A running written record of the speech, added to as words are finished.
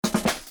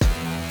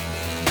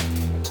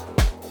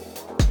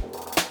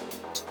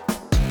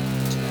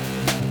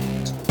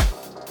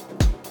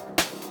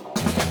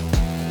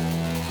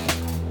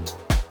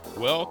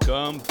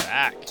welcome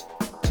back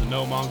to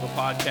No Mongo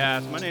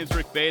Podcast. My name is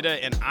Rick Beta,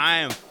 and I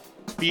am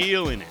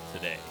feeling it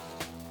today.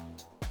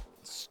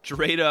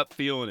 Straight up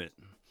feeling it.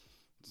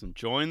 Just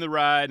enjoying the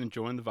ride,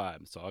 enjoying the vibe.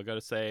 That's all I got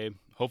to say.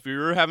 Hope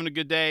you're having a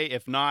good day.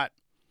 If not,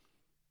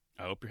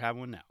 I hope you're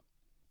having one now.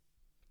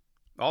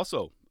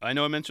 Also, I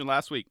know I mentioned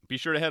last week, be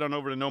sure to head on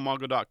over to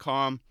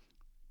nomongo.com.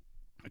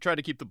 I try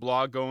to keep the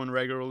blog going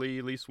regularly,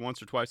 at least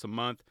once or twice a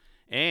month,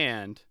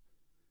 and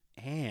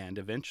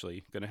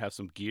eventually going to have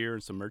some gear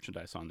and some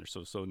merchandise on there.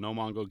 So No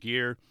Mongo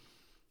gear,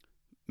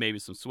 maybe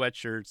some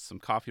sweatshirts, some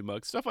coffee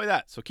mugs, stuff like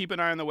that. So keep an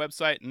eye on the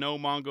website,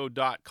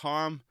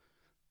 nomongo.com.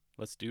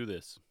 Let's do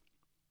this.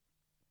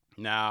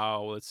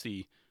 Now, let's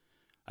see.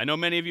 I know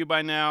many of you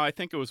by now, I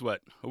think it was a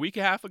week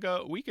and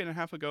a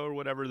half ago or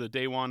whatever, the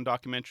Day One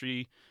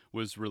documentary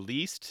was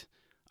released.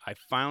 I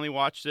finally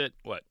watched it,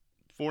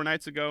 4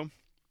 nights ago?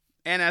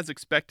 And as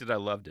expected, I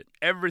loved it.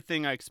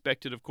 Everything I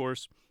expected, of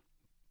course,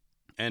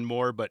 and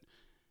more, but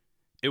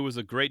it was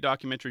a great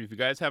documentary. If you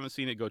guys haven't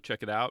seen it, go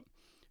check it out.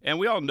 And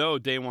we all know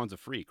Day One's a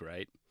freak,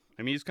 right?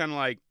 I mean, he's kind of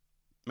like,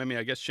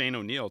 I guess Shane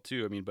O'Neill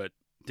too. But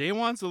Day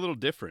One's a little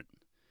different.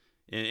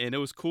 And it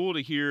was cool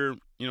to hear,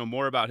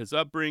 more about his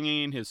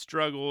upbringing, his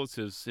struggles,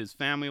 his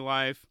family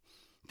life.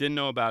 Didn't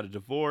know about a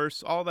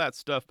divorce, all that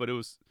stuff. But it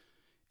was,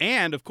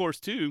 and of course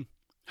too,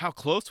 how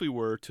close we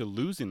were to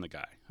losing the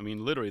guy. I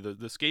mean, literally, the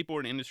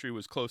skateboard industry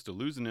was close to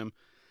losing him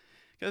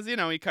because, he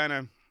kind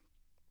of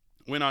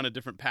went on a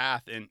different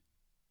path. And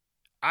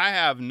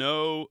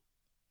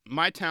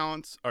my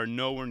talents are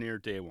nowhere near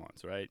Day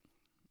One's, right?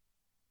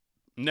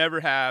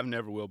 Never have,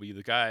 never will be.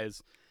 The guy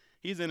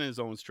he's in his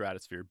own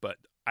stratosphere. But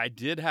I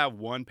did have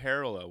one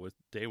parallel with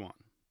Day One.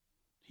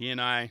 He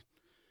and I,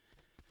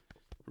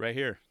 right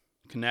here,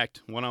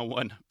 connect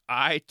one-on-one.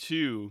 I,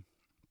 too,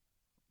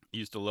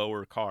 used to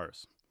lower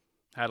cars.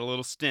 Had a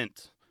little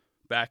stint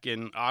back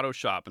in auto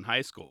shop in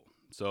high school.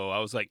 So I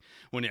was like,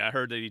 when I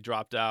heard that he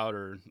dropped out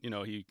or,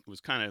 he was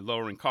kind of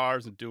lowering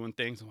cars and doing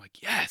things, I'm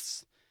like,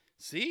 yes,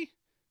 see?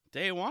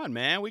 Day One,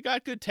 man. We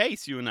got good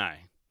taste, you and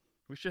I.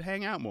 We should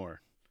hang out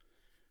more.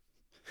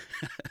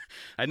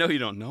 I know you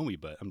don't know me,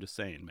 but I'm just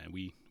saying, man,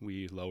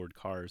 we lowered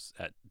cars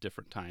at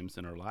different times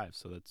in our lives.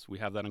 So we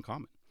have that in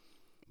common.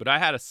 But I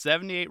had a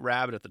 78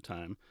 Rabbit at the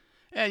time.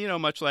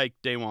 And, much like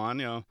Day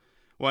One,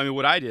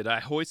 what I did, I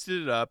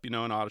hoisted it up, in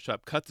auto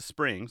shop, cut the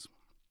springs,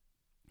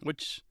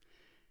 which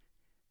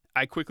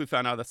I quickly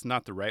found out that's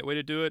not the right way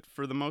to do it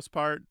for the most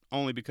part,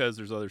 only because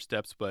there's other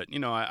steps. But,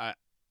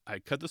 I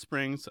cut the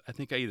springs. I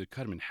think I either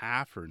cut them in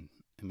half or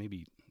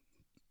maybe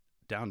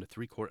down to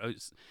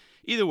 3/4.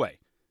 Either way.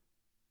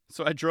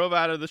 So I drove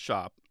out of the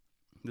shop,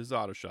 this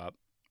auto shop,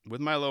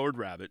 with my lowered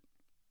Rabbit,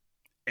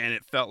 and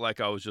it felt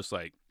like I was just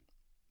like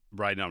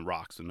riding on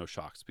rocks with no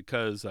shocks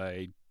because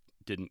I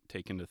didn't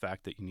take into the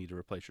fact that you need to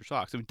replace your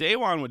shocks. If Day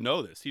One would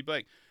know this, he'd be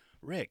like,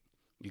 Rick,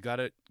 you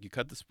cut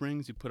the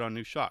springs, you put on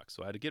new shocks.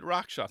 So I had to get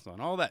rock shocks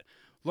on, all that.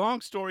 Long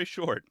story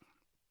short,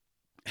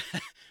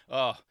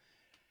 oh,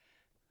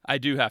 I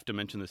do have to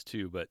mention this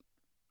too, but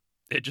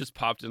it just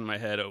popped in my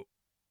head.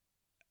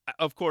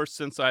 Of course,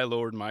 since I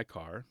lowered my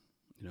car,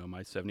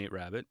 my 78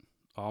 Rabbit,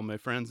 all my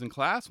friends in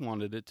class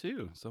wanted it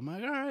too. So I'm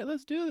like, all right,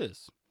 let's do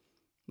this.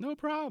 No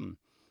problem.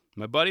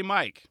 My buddy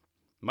Mike,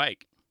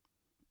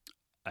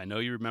 I know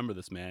you remember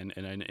this, man.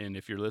 And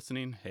if you're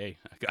listening, hey,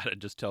 I got to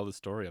just tell the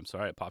story. I'm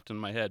sorry, it popped in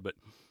my head. But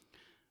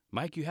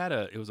Mike,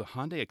 it was a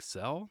Hyundai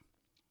Excel.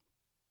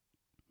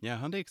 Yeah,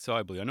 Hyundai Excel,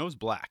 I believe. I know it was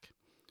black.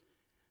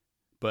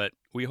 But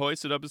we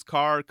hoisted up his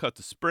car, cut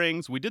the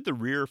springs. We did the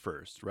rear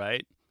first,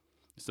 right?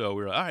 So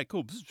we were like, all right,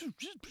 cool.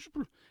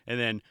 And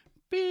then,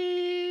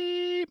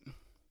 beep,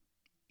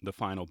 the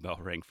final bell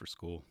rang for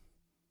school.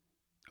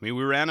 I mean,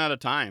 we ran out of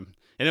time.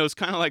 And it was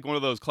kind of like one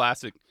of those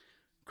classic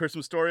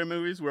Christmas Story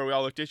movies where we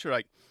all looked at each other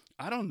like,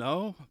 I don't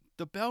know,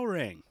 the bell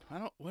rang.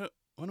 What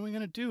are we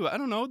going to do? I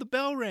don't know, the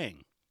bell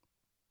rang.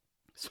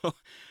 So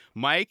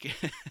Mike,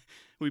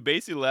 we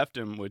basically left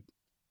him with,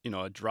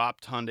 a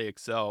dropped Hyundai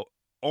Excel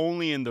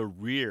only in the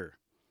rear.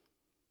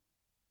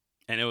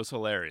 And it was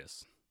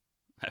hilarious.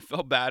 I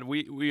felt bad.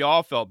 We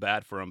all felt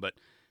bad for him, but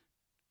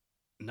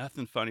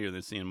nothing funnier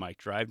than seeing Mike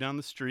drive down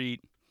the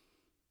street.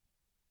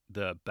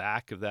 The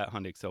back of that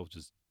Hyundai Excel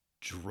just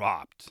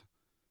dropped.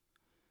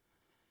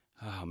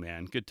 Oh,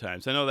 man, good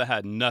times. I know that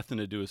had nothing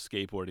to do with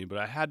skateboarding, but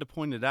I had to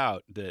point it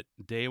out that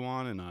Day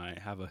One and I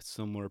have a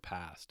similar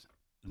past,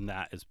 and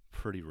that is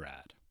pretty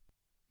rad.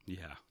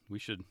 Yeah, we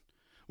should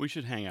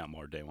hang out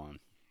more, Day One.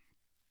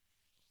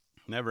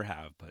 Never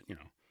have, but,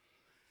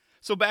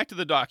 So back to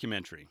the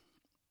documentary.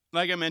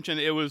 Like I mentioned,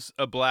 it was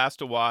a blast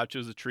to watch. It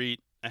was a treat.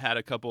 I had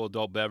a couple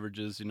adult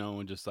beverages,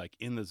 and just like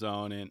in the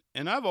zone.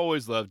 And I've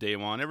always loved Day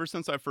One ever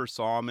since I first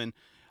saw him. And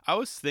I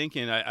was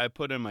thinking, I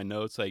put in my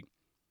notes, like,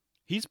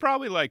 he's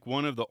probably like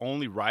one of the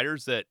only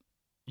riders that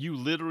you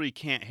literally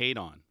can't hate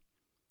on.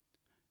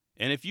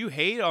 And if you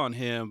hate on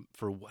him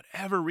for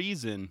whatever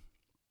reason,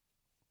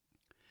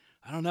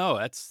 I don't know,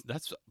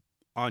 that's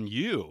on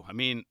you. I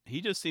mean, he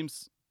just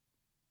seems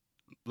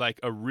like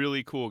a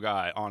really cool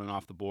guy on and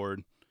off the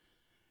board.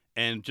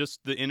 And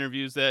just the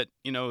interviews that,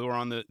 were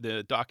on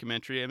the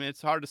documentary, I mean,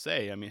 it's hard to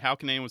say. I mean, how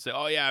can anyone say,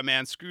 oh, yeah,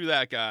 man, screw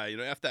that guy,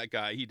 F that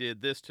guy, he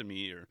did this to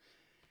me, or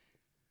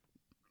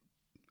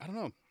I don't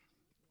know.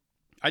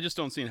 I just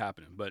don't see it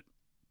happening. But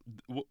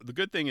the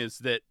good thing is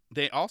that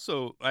they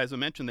also, as I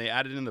mentioned, they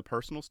added in the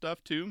personal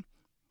stuff too.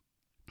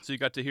 So you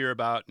got to hear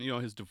about,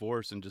 his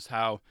divorce and just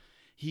how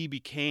he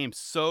became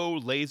so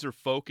laser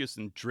focused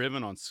and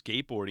driven on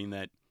skateboarding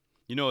that,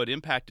 it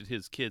impacted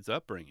his kids'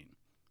 upbringing.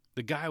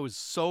 The guy was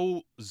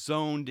so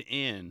zoned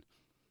in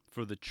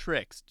for the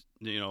tricks,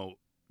 to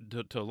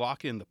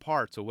lock in the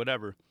parts or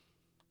whatever,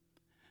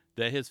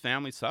 that his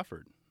family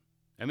suffered.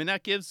 I mean,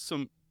 that gives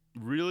some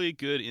really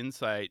good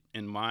insight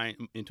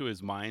into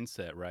his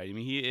mindset, right? I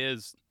mean,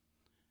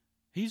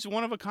 he's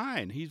one of a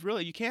kind. He's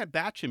really, you can't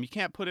batch him. You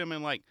can't put him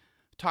in like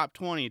top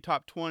 20,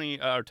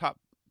 or top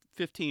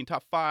 15,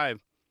 top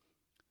 5.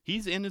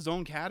 He's in his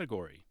own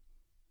category.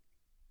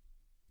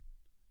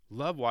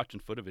 Love watching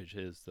footage of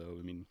his, though.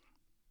 I mean,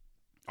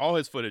 all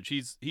his footage.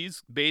 He's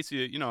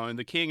basically, and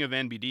the king of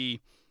NBD.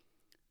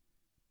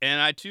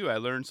 And I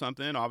learned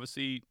something.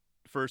 Obviously,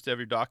 first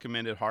ever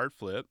documented hard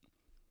flip.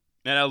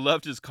 And I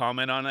loved his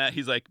comment on that.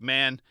 He's like,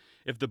 man,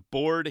 if the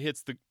board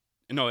hits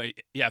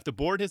if the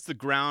board hits the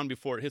ground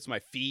before it hits my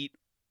feet,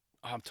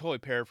 I'm totally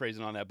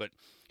paraphrasing on that, but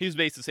he was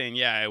basically saying,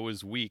 yeah, it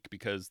was weak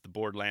because the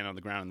board landed on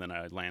the ground and then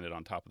I landed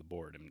on top of the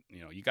board. And,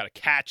 you got to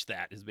catch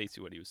that is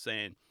basically what he was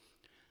saying.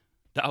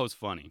 That was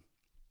funny.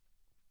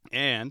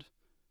 And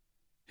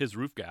his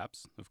roof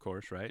gaps, of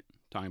course, right?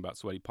 Talking about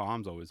sweaty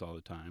palms always all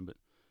the time.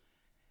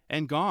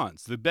 And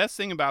Gonz. The best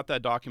thing about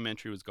that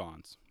documentary was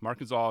Gonz. Mark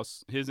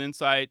Gonzalez, his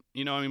insight.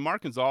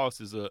 Mark Gonzalez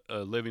is a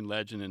living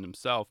legend in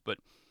himself, but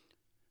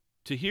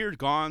to hear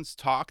Gonz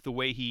talk the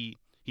way he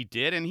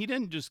did, and he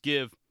didn't just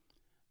give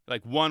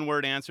like one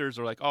word answers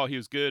or like, oh, he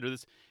was good or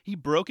this. He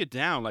broke it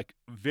down, like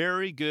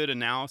very good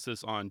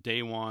analysis on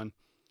day one.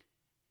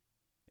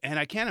 And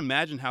I can't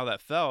imagine how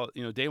that felt.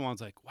 Day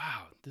one's like,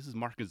 wow, this is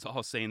Mark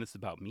Gonzalez saying this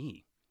about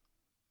me.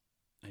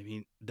 I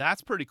mean,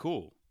 that's pretty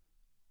cool.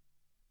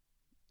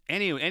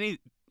 Any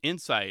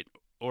insight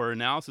or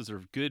analysis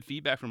or good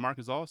feedback from Mark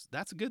Gonzalez,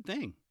 that's a good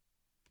thing.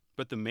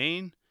 But the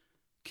main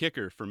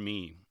kicker for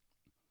me,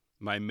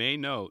 my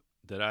main note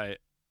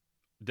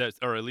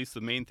or at least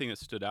the main thing that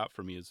stood out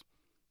for me is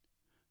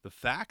the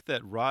fact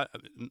that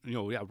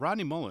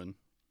Rodney Mullen,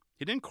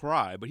 he didn't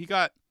cry, but he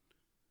got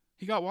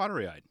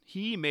watery-eyed.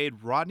 He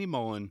made Rodney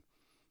Mullen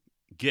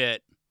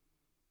get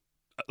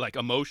like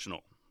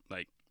emotional.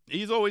 Like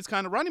he's always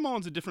Rodney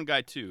Mullen's a different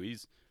guy too.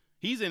 He's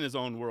in his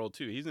own world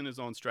too. He's in his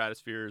own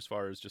stratosphere as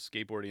far as just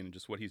skateboarding and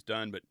just what he's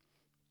done. But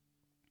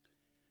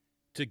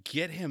to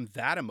get him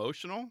that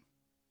emotional,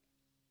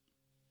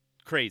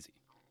 crazy.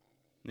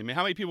 I mean,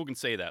 how many people can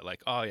say that?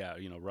 Like, oh yeah,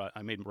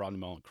 I made Rodney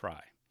Mullen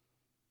cry.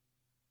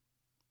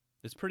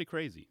 It's pretty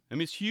crazy. I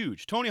mean, it's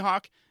huge. Tony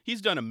Hawk, he's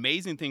done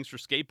amazing things for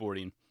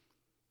skateboarding,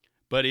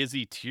 but is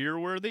he tier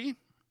worthy?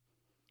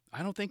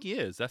 I don't think he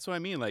is. That's what I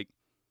mean. Like,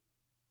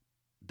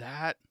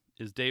 that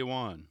is day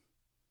one.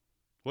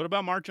 What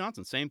about Mark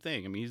Johnson? Same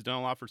thing. I mean, he's done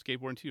a lot for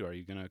skateboarding too. Are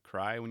you going to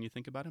cry when you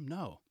think about him?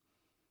 No.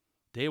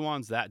 Day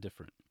one's that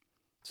different.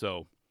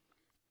 So,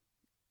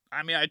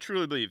 I mean, I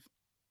truly believe,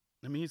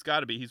 he's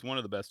got to be. He's one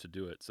of the best to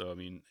do it. So, I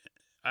mean,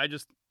 I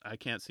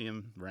can't see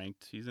him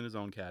ranked. He's in his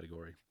own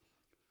category.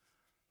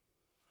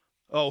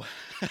 Oh,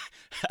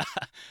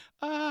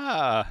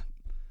 I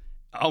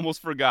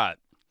almost forgot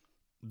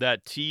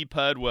that T.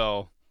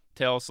 Pudwell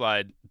tail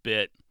slide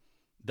bit.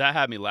 That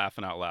had me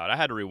laughing out loud. I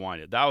had to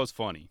rewind it. That was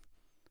funny.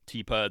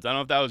 T. Puds. I don't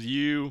know if that was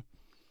you,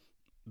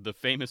 the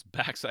famous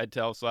backside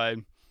tail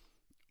slide,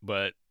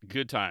 but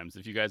good times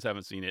if you guys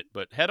haven't seen it.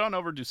 But head on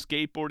over to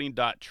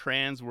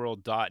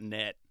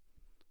skateboarding.transworld.net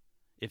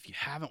if you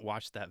haven't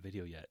watched that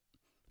video yet.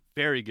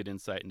 Very good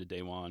insight into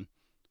day one.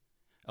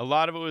 A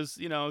lot of it was,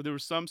 there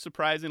was some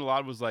surprising. A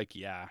lot of it was like,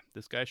 yeah,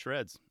 this guy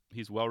shreds.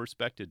 He's well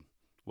respected,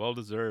 well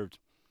deserved.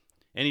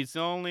 And he's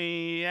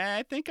only,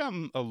 I think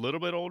I'm a little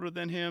bit older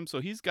than him.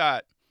 So he's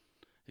got,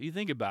 if you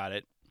think about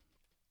it,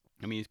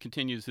 I mean, he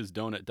continues his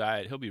donut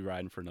diet. He'll be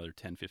riding for another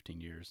 10,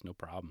 15 years. No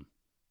problem.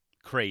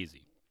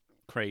 Crazy.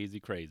 Crazy,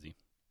 crazy.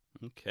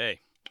 Okay.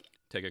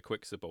 Take a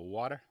quick sip of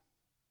water.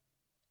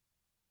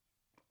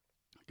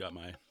 Got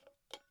my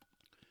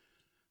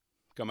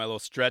little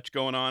stretch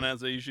going on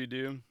as I usually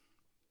do.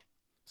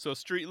 So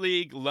Street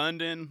League,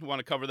 London, want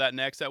to cover that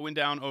next. That went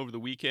down over the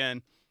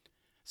weekend.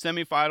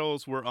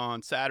 Semifinals were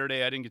on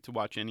Saturday. I didn't get to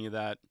watch any of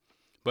that.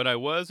 But I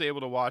was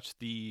able to watch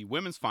the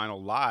women's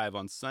final live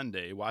on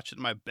Sunday. Watch it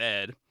in my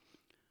bed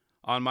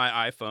on my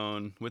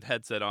iPhone with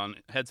headsets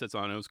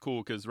on. It was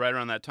cool because right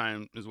around that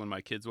time is when my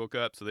kids woke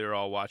up, so they were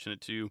all watching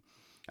it too.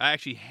 I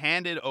actually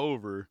handed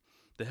over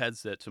the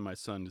headset to my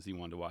son because he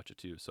wanted to watch it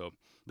too. So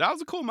that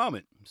was a cool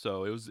moment.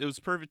 So it was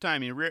perfect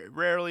timing.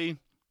 Rarely,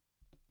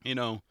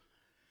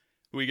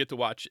 we get to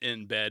watch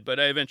in bed, but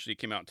I eventually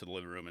came out to the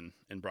living room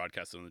and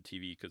broadcast it on the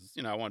TV because,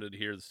 I wanted to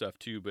hear the stuff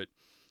too. But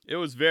it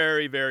was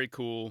very, very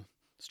cool.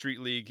 Street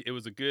League. It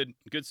was a good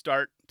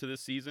start to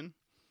this season.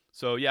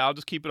 So, yeah, I'll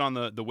just keep it on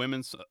the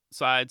women's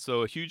side.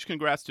 So, a huge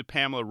congrats to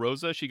Pamela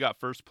Rosa. She got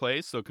first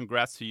place, so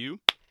congrats to you.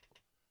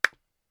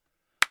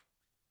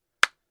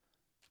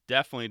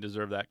 Definitely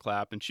deserve that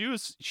clap. And she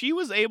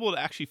was able to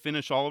actually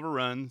finish all of her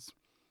runs,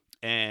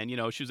 and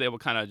she was able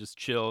to kind of just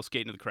chill,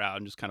 skate into the crowd,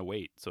 and just kind of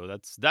wait. So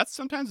that's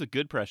sometimes a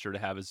good pressure to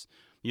have. Is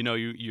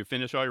you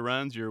finish all your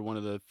runs, you're one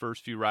of the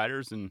first few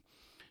riders, and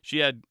she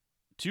had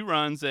 2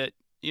 runs that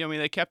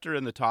they kept her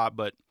in the top,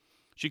 but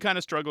she kind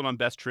of struggled on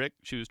best trick.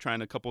 She was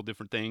trying a couple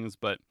different things,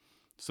 but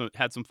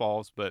had some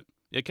falls, but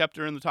it kept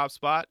her in the top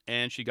spot,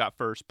 and she got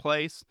first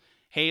place.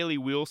 Haley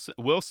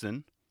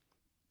Wilson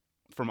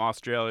from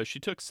Australia, she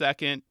took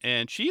second,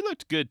 and she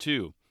looked good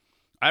too.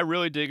 I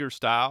really dig her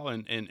style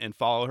and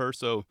follow her.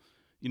 So,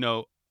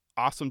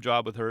 awesome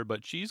job with her.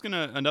 But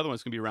another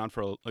one's gonna be around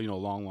for a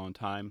long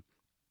time.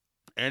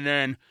 And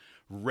then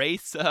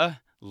Raysa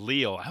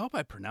Leal. I hope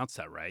I pronounced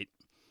that right.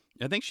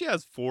 I think she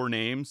has 4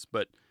 names,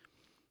 but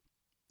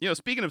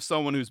speaking of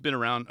someone who's been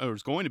around or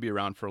is going to be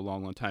around for a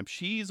long time,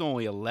 she's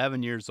only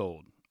 11 years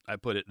old. I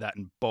put that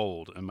in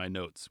bold in my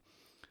notes.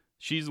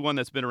 She's the one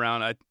that's been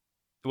around.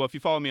 If you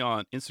follow me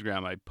on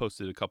Instagram, I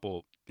posted a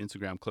couple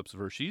Instagram clips of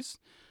her.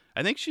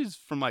 I think she's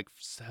from like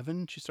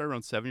 7. She started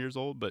around 7 years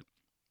old, but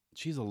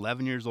she's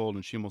 11 years old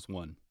and she almost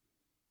won.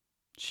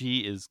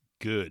 She is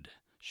good.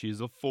 She's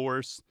a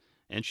force,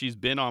 and she's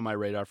been on my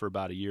radar for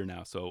about a year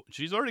now. So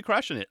she's already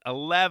crushing it.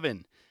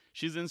 11.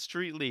 She's in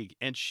Street League,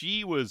 and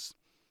she was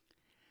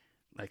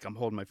like, I'm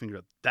holding my finger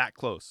up, that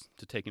close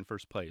to taking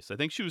first place. I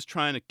think she was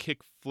trying to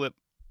kick flip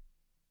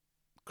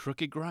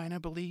crooked grind, I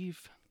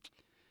believe.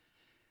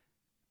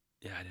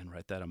 Yeah, I didn't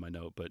write that on my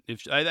note, but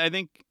I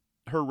think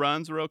her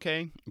runs were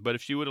okay, but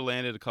if she would have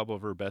landed a couple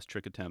of her best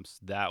trick attempts,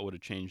 that would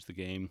have changed the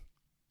game.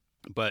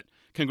 But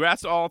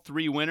congrats to all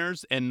 3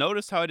 winners, and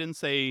notice how I didn't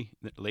say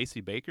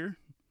Lacey Baker.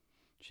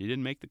 She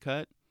didn't make the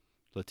cut.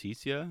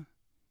 Leticia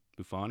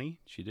Buffoni,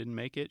 she didn't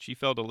make it. She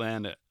failed to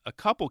land a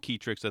couple key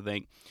tricks, I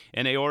think.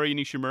 And Aori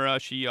Nishimura,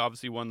 she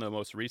obviously won the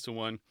most recent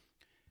one.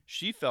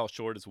 She fell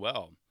short as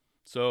well.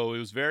 So it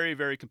was very,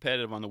 very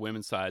competitive on the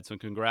women's side, so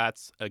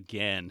congrats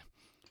again.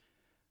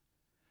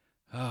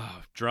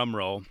 Oh, drum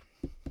roll.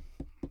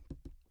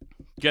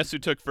 Guess who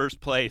took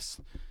first place?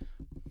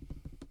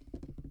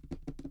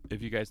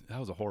 That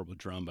was a horrible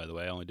drum, by the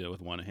way. I only did it with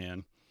one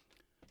hand.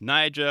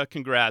 Nyjah,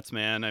 congrats,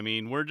 man. I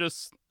mean, we're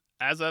just,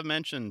 as I've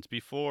mentioned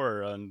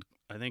before, on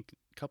I think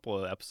a couple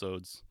of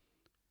episodes,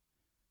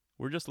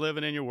 we're just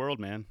living in your world,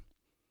 man.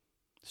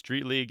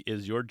 Street League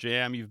is your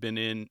jam. You've been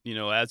in,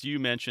 as you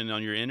mentioned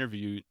on your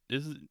interview,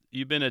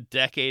 you've been a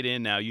decade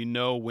in now. You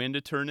know when to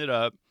turn it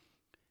up.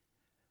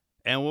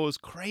 And what was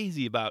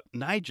crazy about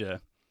Nyjah,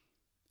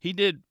 he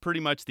did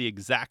pretty much the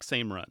exact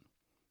same run.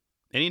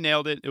 And he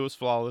nailed it. It was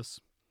flawless.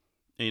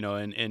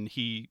 And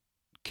he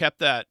kept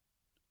that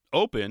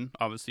open,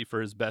 obviously,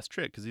 for his best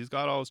trick, because he's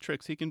got all his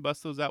tricks. He can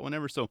bust those out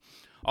whenever. So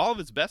all of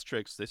his best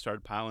tricks, they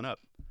started piling up.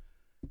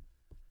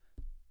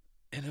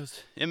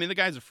 And the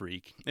guy's a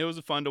freak. It was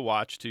fun to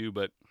watch, too.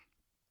 But,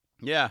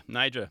 yeah,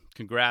 Nyjah,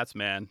 congrats,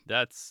 man.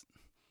 That's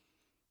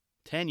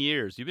 10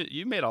 years.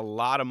 You've made a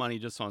lot of money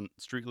just on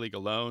Street League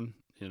alone.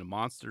 In a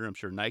monster. I'm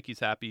sure Nike's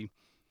happy.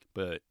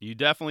 But you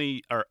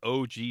definitely are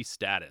OG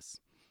status.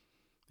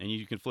 And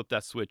you can flip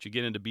that switch. You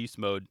get into beast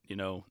mode,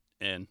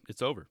 and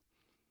it's over.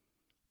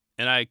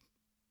 And I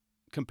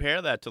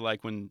compare that to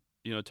like when,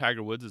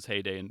 Tiger Woods'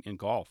 heyday in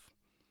golf.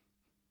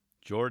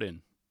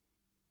 Jordan,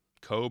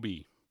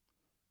 Kobe,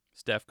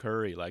 Steph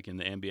Curry, like in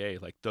the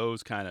NBA, like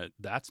those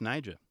that's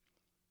Nyjah.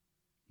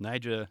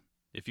 Nyjah,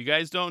 if you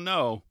guys don't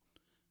know,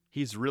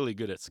 he's really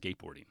good at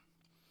skateboarding.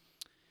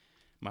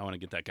 Might want to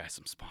get that guy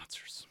some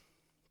sponsors.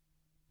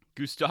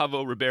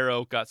 Gustavo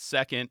Ribeiro got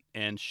second,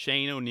 and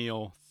Shane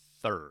O'Neill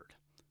third.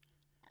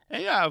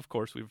 And yeah, of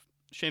course,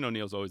 Shane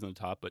O'Neill's always on the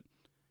top, but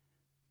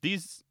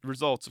these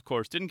results, of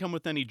course, didn't come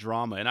with any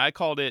drama, and I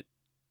called it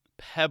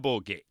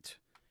Pebblegate.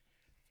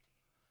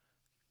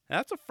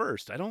 That's a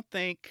first. I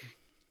think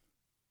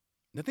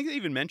they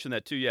even mentioned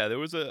that too. Yeah, there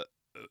was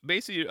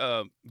basically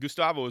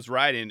Gustavo was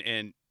riding,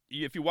 and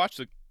if you watch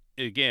it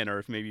again, or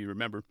if maybe you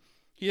remember,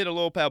 he hit a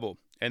little pebble,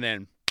 and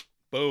then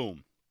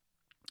boom,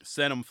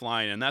 sent him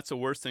flying. And that's the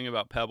worst thing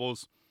about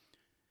pebbles.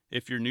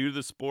 If you're new to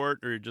the sport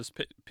or you're just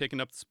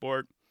picking up the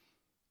sport,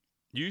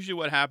 usually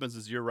what happens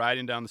is you're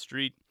riding down the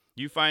street,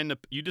 you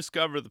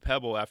discover the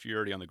pebble after you're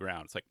already on the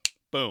ground. It's like,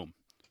 boom.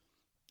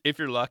 If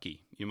you're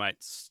lucky, you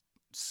might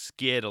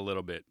skid a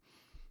little bit.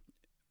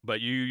 But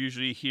you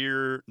usually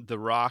hear the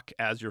rock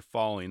as you're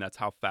falling. That's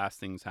how fast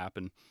things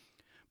happen.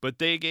 But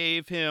they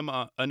gave him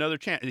another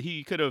chance.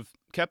 He could have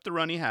kept the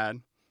run he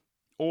had,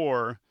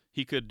 or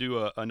he could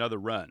do another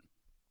run.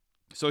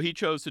 So he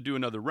chose to do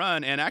another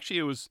run, and actually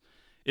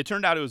it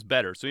turned out it was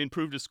better. So he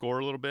improved his score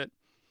a little bit.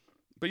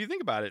 But you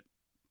think about it,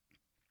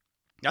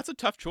 that's a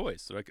tough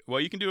choice. Like,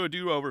 well, you can do a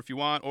do-over if you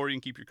want, or you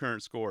can keep your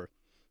current score.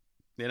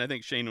 And I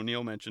think Shane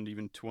O'Neill mentioned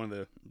even to one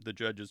of the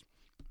judges,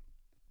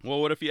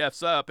 well, what if he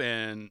F's up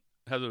and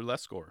has a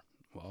less score?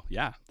 Well,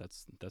 yeah,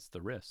 that's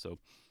the risk. So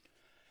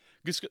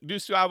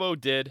Gustavo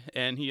did,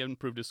 and he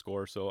improved his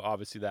score, so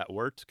obviously that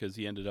worked because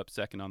he ended up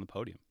second on the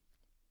podium.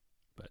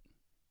 But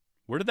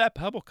where did that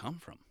pebble come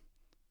from?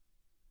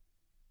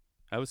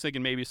 I was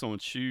thinking maybe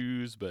someone's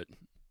shoes, but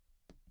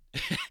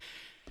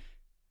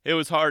it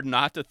was hard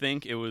not to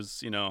think it was,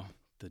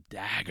 the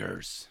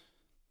daggers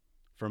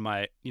from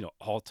my,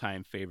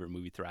 all-time favorite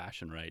movie,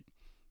 Thrashing, right?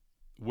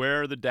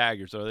 Where are the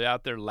daggers? Are they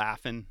out there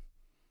laughing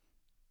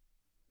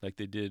like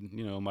they did,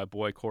 my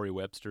boy Corey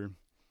Webster?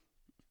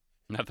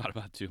 And I thought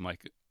about it too,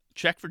 Mike.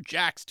 Check for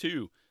jacks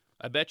too.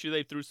 I bet you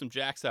they threw some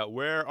jacks out.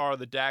 Where are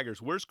the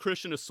daggers? Where's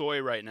Christian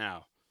Hosoi right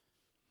now?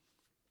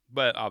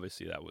 But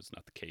obviously that was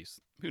not the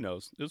case. Who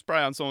knows? It was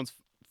probably on someone's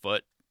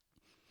foot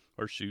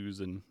or shoes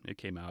and it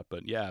came out.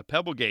 But yeah,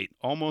 Pebblegate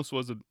almost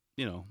was it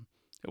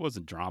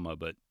wasn't drama,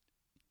 but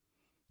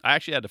I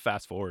actually had to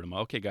fast forward. I'm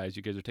like, okay, guys,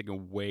 you guys are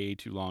taking way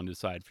too long to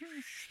decide.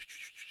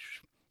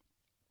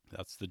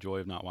 That's the joy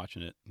of not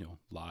watching it,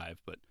 live.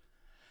 But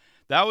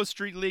that was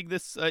Street League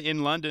this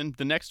in London.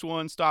 The next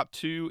one, Stop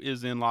 2,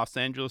 is in Los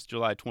Angeles,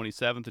 July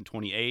 27th and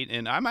 28th.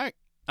 And I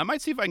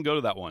might see if I can go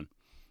to that one.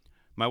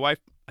 My wife,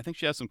 I think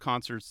she has some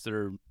concerts that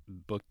are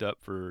booked up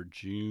for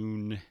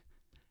June,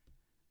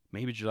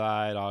 maybe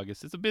July,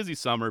 August. It's a busy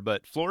summer,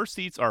 but floor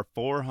seats are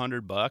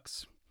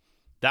 $400.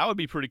 That would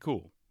be pretty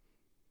cool.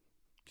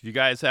 If you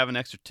guys have an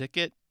extra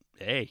ticket,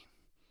 hey,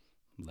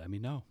 let me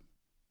know.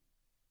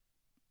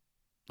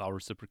 I'll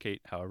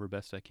reciprocate however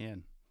best I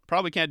can.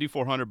 Probably can't do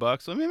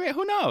 $400. So maybe,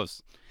 who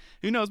knows?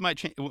 Who knows?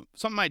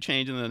 Something might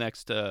change in the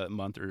next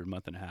month or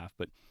month and a half.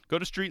 But go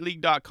to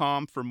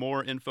streetleague.com for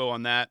more info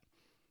on that.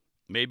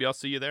 Maybe I'll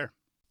see you there.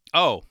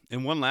 Oh,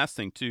 and one last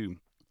thing too.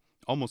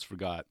 Almost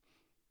forgot.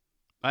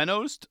 I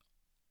noticed.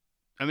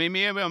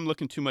 Maybe I'm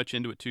looking too much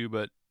into it too.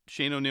 But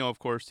Shane O'Neill, of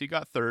course, he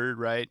got third,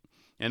 right?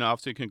 And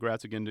obviously,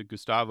 congrats again to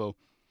Gustavo.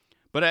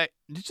 But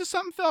just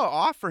something fell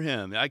off for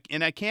him. I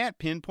can't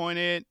pinpoint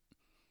it.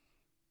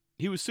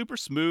 He was super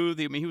smooth.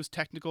 He was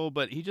technical,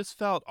 but he just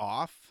felt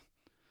off.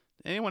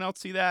 Anyone else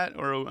see that?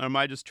 Or am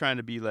I just trying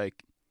to be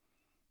like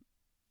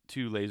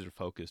too laser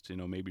focused?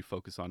 Maybe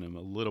focus on him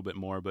a little bit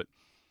more. But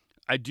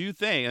I do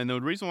think, and the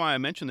reason why I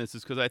mention this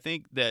is because I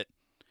think that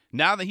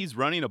now that he's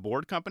running a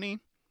board company,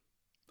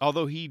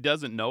 although he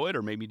doesn't know it,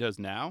 or maybe he does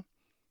now,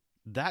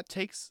 that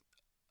takes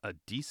a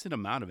decent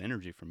amount of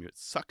energy from you. It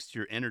sucks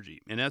your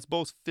energy, and that's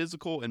both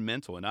physical and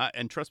mental.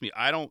 And trust me,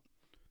 I don't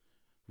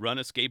run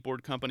a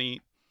skateboard company.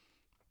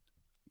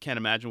 Can't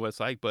imagine what it's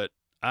like, but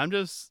I'm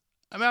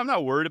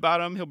not worried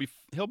about him.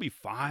 He'll be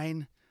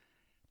fine,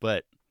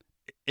 but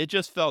it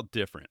just felt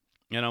different.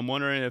 And I'm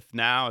wondering if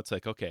now it's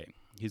like, okay,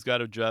 he's got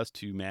to adjust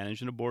to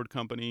managing a board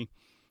company,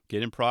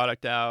 getting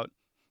product out,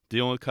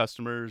 dealing with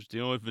customers,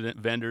 dealing with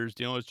vendors,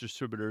 dealing with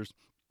distributors,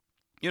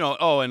 and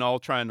all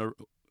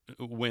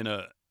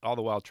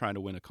the while trying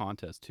to win a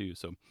contest too.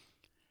 So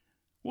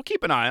we'll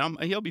keep an eye on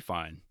him. He'll be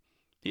fine.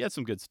 He had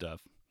some good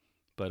stuff.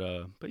 But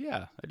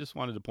yeah, I just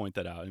wanted to point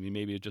that out.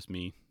 Maybe it's just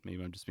me.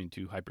 Maybe I'm just being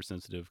too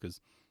hypersensitive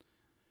because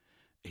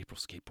April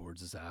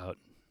Skateboards is out.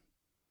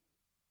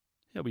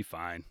 He'll be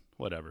fine.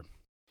 Whatever.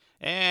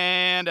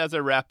 And as I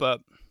wrap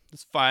up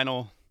this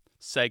final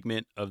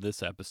segment of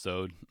this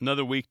episode,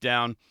 another week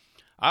down,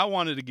 I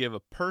wanted to give a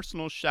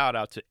personal shout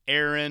out to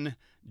Aaron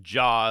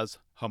Jaws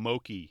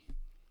Hamoki.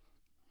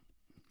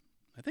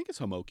 I think it's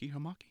Hamoki.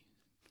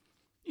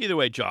 Either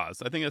way,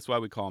 Jaws. I think that's why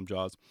we call him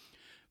Jaws.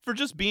 For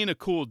just being a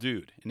cool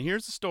dude. And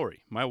here's the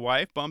story. My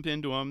wife bumped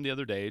into him the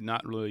other day.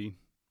 Not really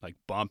like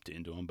bumped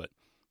into him, but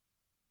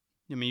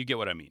you get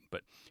what I mean.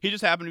 But he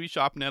just happened to be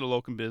shopping at a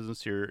local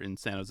business here in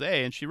San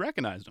Jose, and she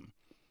recognized him.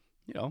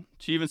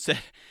 She even said,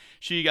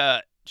 she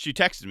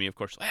texted me, of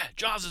course,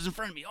 Jaws is in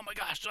front of me. Oh my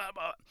gosh.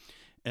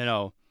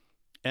 And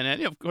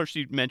then, of course,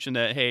 she mentioned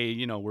that, hey,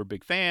 we're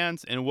big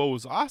fans. And what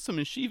was awesome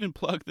is she even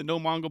plugged the No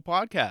Mongo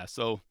podcast.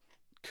 So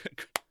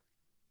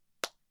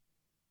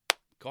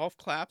golf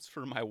claps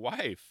for my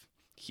wife.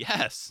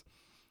 Yes.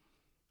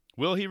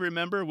 Will he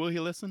remember? Will he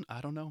listen? I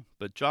don't know.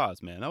 But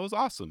Jaws, man, that was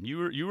awesome.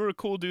 You were a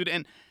cool dude.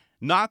 And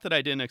not that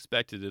I didn't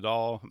expect it at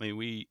all.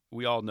 We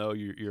all know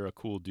you're a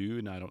cool dude,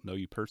 and I don't know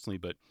you personally,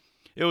 but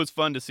it was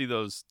fun to see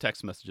those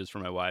text messages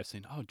from my wife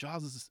saying, oh,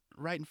 Jaws is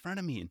right in front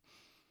of me.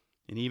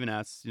 And he even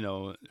asked,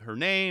 her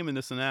name and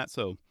this and that.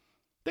 So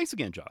thanks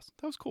again, Jaws.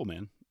 That was cool,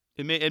 man.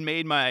 It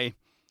made my,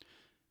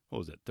 what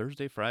was it,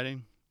 Thursday, Friday?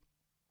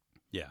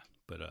 Yeah.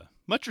 But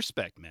much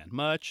respect, man.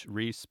 Much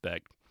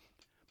respect.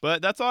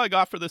 But that's all I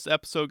got for this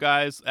episode,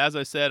 guys. As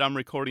I said, I'm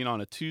recording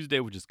on a Tuesday,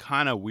 which is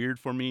kind of weird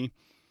for me.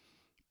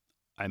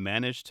 I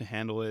managed to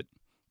handle it.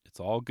 It's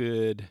all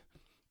good.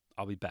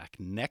 I'll be back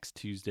next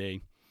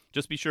Tuesday.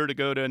 Just be sure to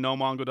go to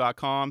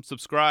nomongo.com,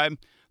 subscribe,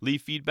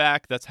 leave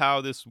feedback. That's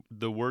how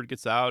the word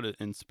gets out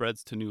and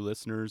spreads to new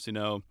listeners.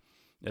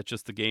 That's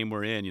just the game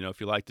we're in.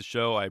 If you like the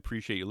show, I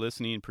appreciate you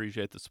listening,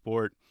 appreciate the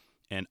support,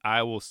 and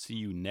I will see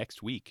you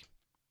next week.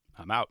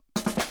 I'm out.